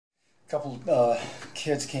couple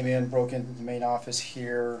kids came in, broke into the main office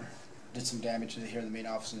here, did some damage to here in the main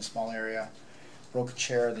office in a small area, broke a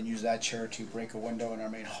chair, then used that chair to break a window in our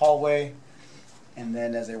main hallway, and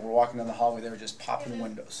then as they were walking down the hallway they were just popping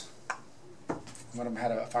windows. One of them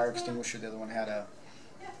had a fire extinguisher, the other one had a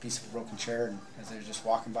piece of a broken chair, and as they were just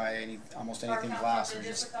walking by almost anything glass, they were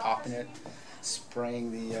just popping it,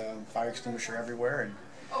 spraying the fire extinguisher everywhere. And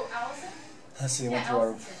let's see, they went through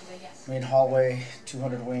our main hallway,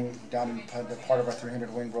 200 wing, down the part of our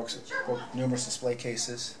 300 wing, broke numerous display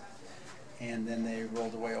cases, and then they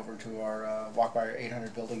rolled their way over to our walk by our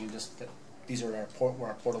 800 building, and just these are where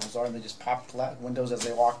our portables are, and they just popped windows as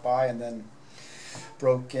they walked by, and then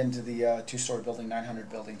broke into the two-story building, 900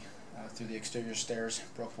 building, through the exterior stairs,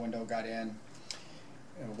 broke a window, got in,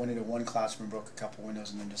 went into one classroom, broke a couple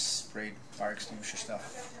windows, and then just sprayed fire extinguisher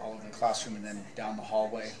stuff all over the classroom, and then down the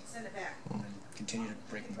hallway, and then continued to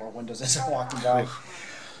break more windows as they're walking by.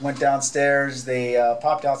 Went downstairs, they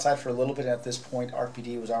popped outside for a little bit. At this point,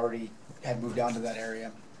 RPD had moved down to that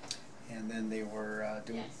area, and then they were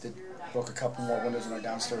broke a couple more windows in our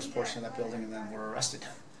downstairs portion of that building, and then were arrested.